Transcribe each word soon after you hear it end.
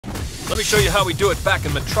Let me show you how we do it back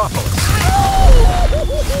in Metropolis.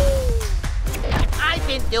 I've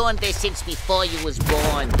been doing this since before you was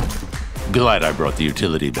born. Glad I brought the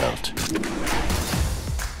utility belt.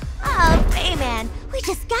 Oh, Bayman, we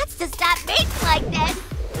just got to stop being like this.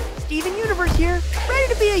 Steven Universe here,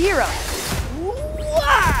 ready to be a hero.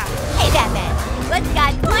 Hey, Batman, what's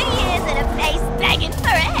got 20 years and a face begging for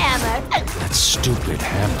a hammer? That stupid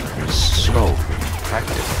hammer is so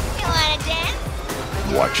practical. You wanna dance?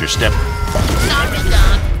 Watch your step. Sorry,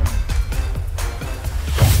 Doc.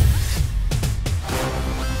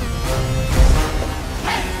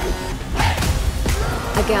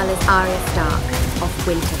 A girl is Arya Stark of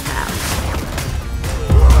Winterfell.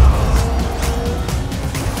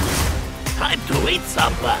 Time to eat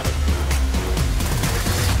somebody.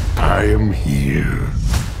 I am here.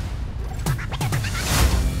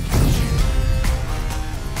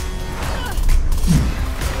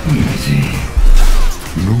 Easy.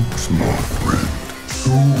 Luke, small friend.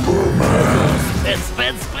 Superman.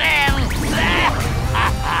 Spin.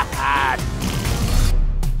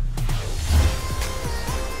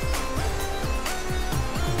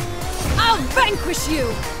 I'll vanquish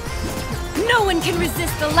you! No one can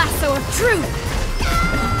resist the lasso of truth!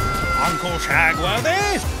 Uncle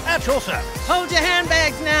Shagworthy, at your service. Hold your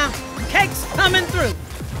handbags now. Cake's coming through.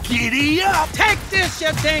 Giddy up! Take this,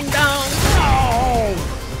 you ding-dong. Oh!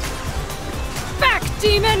 Back,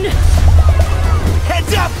 demon!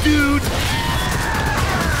 Heads up, dude!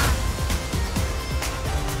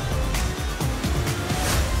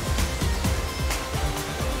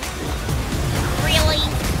 Really?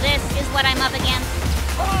 This is what I'm up against?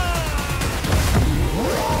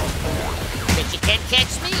 Bet you can't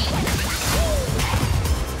catch me.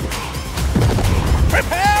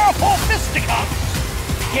 Prepare for fisticuffs!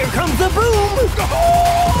 Here comes the boom.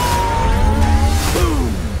 Boom!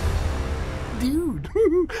 Dude,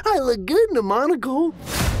 I look good in a monocle.